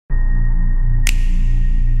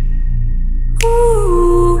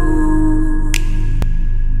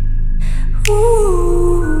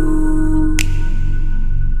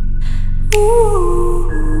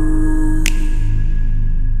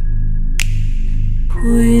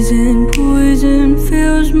Poison, poison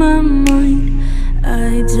fills my mind.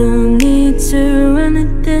 I don't need to run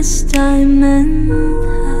at this time and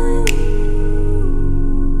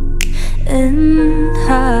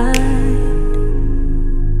hide.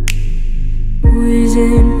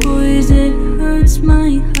 Poison, poison hurts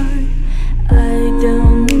my heart. I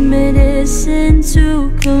don't need medicine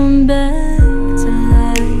to come back to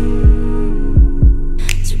life.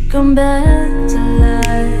 To come back to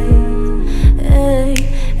life. Hey,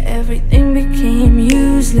 everything became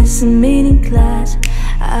useless in meeting class.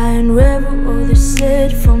 I unraveled all the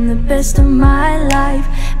said from the best of my life,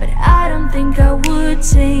 but I don't think I would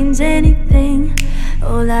change anything.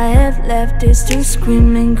 All I have left is to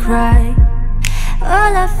scream and cry.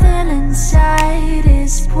 All I feel inside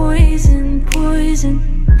is poison, poison.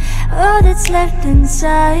 All that's left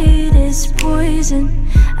inside is poison.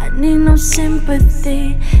 I need no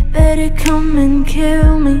sympathy, better come and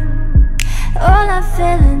kill me. All I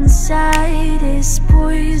feel inside is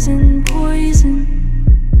poison, poison.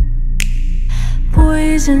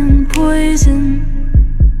 Poison, poison.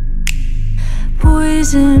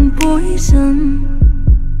 Poison, poison.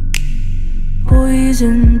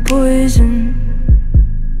 Poison, poison.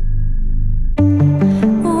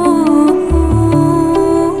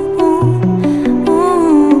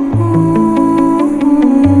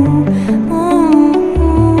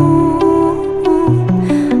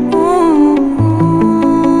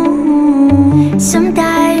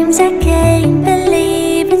 Sometimes I can't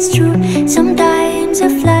believe it's true. Sometimes I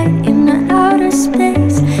fly in the outer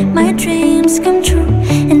space. My dreams come true,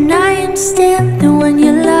 and I am still the one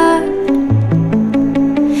you love.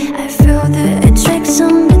 I feel the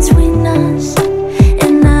attraction between us,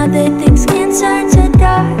 and other things can turn to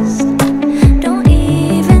dust. Don't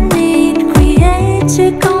even need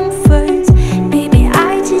creative comfort, baby,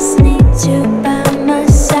 I just need you by my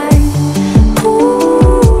side.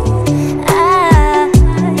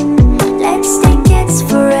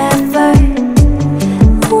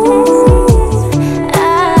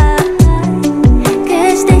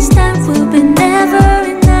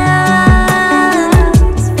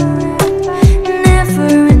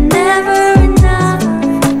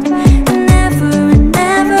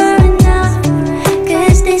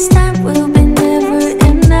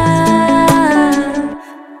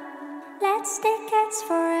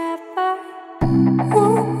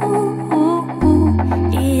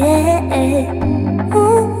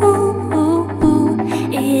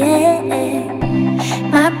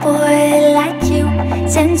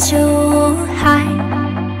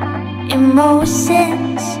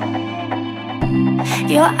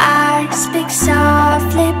 Your eyes speak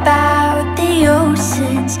softly about the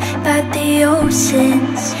oceans, about the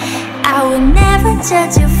oceans. I will never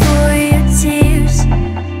judge you for your tears.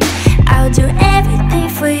 I'll do everything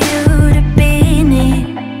for you to be near.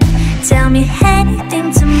 Tell me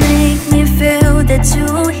anything to make me feel that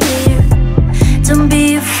you're here. Don't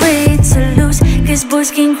be afraid to lose, cause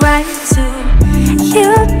boys can cry too.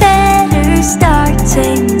 You better start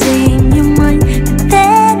changing your mind, but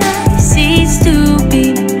then I cease to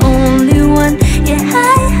be the only one. Yeah,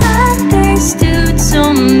 I understood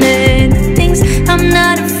so many things. I'm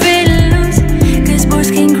not afraid to lose, cause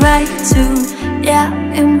boys can cry too. Yeah,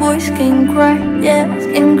 and boys can cry, yeah,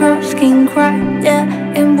 and girls can cry, yeah,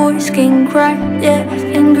 and boys can cry, yeah,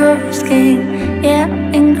 and girls can, yeah,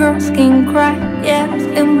 and girls can cry, yeah,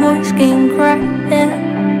 and boys can cry, yeah,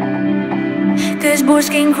 cause boys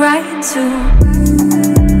can cry too.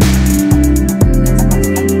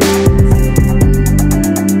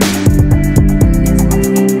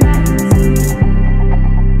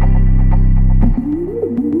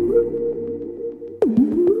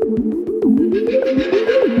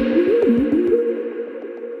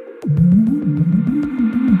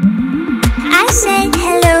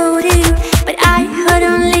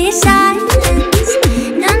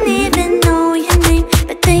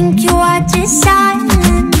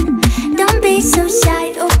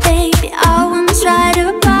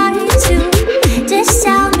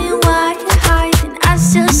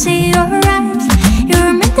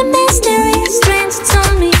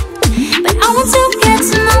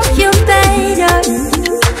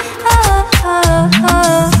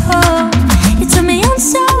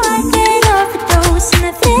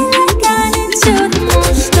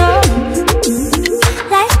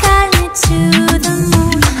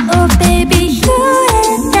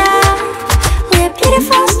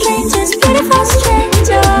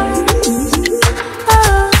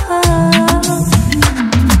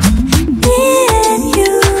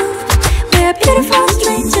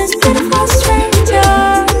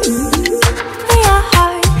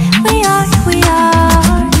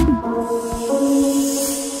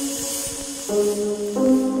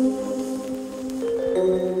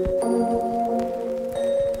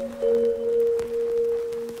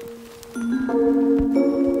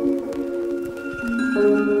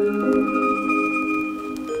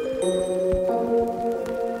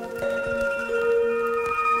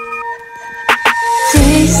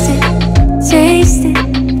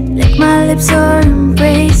 lips or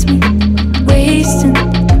embrace me. Wasting,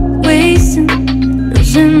 wasting,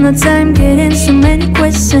 losing my time, getting so many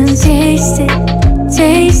questions. Taste it,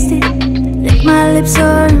 taste it, lick my lips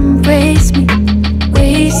or embrace me.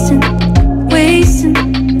 Wasting,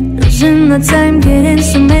 wasting, losing my time, getting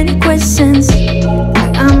so many questions.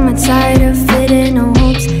 I'm tired of fitting no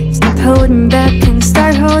hopes. Stop holding back and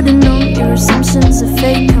start holding on. Your assumptions are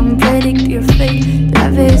fake, come predict your fate.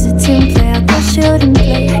 Love is a team play, I thought shouldn't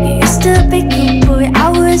play. You used to be good boy, I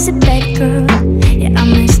was a bad girl. Yeah, I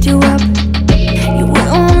messed you up, you were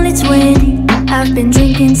only 20. I've been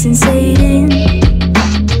drinking since 18.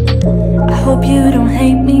 I hope you don't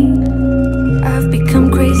hate me, I've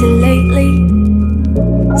become crazy lately.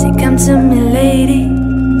 Say come to me lady,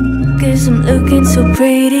 'cause I'm looking so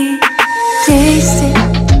pretty. Taste it,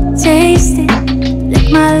 taste it, lick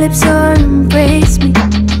my lips or embrace me.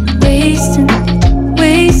 Wasting,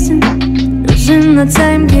 wasting, losing my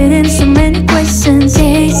time, getting so many questions.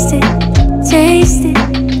 Taste it, taste it,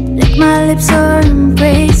 lick my lips or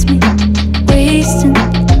embrace me. Wasting,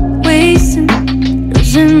 wasting,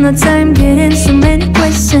 losing my time, getting so many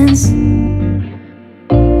questions.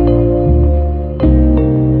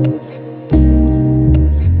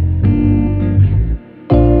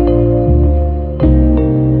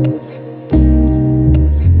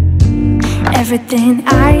 Everything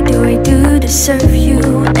I do to serve you.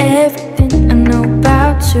 Everything I know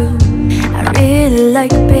about you, I really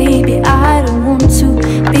like, baby. I don't want to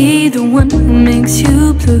be the one who makes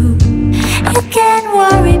you blue. You can't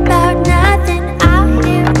worry about nothing, I'll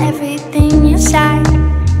hear everything you say.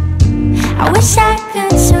 I wish I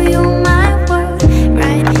could show you my world,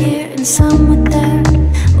 right here and somewhere there.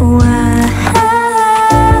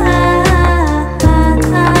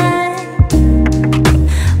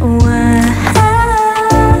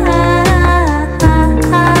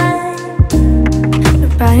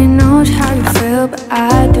 Nobody knows how you feel, but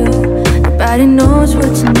I do. Nobody knows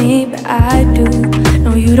what you need, but I do.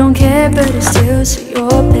 No, you don't care, but I still see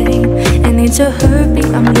your pain. And it's a heartbeat,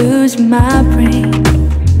 I'm losing my brain.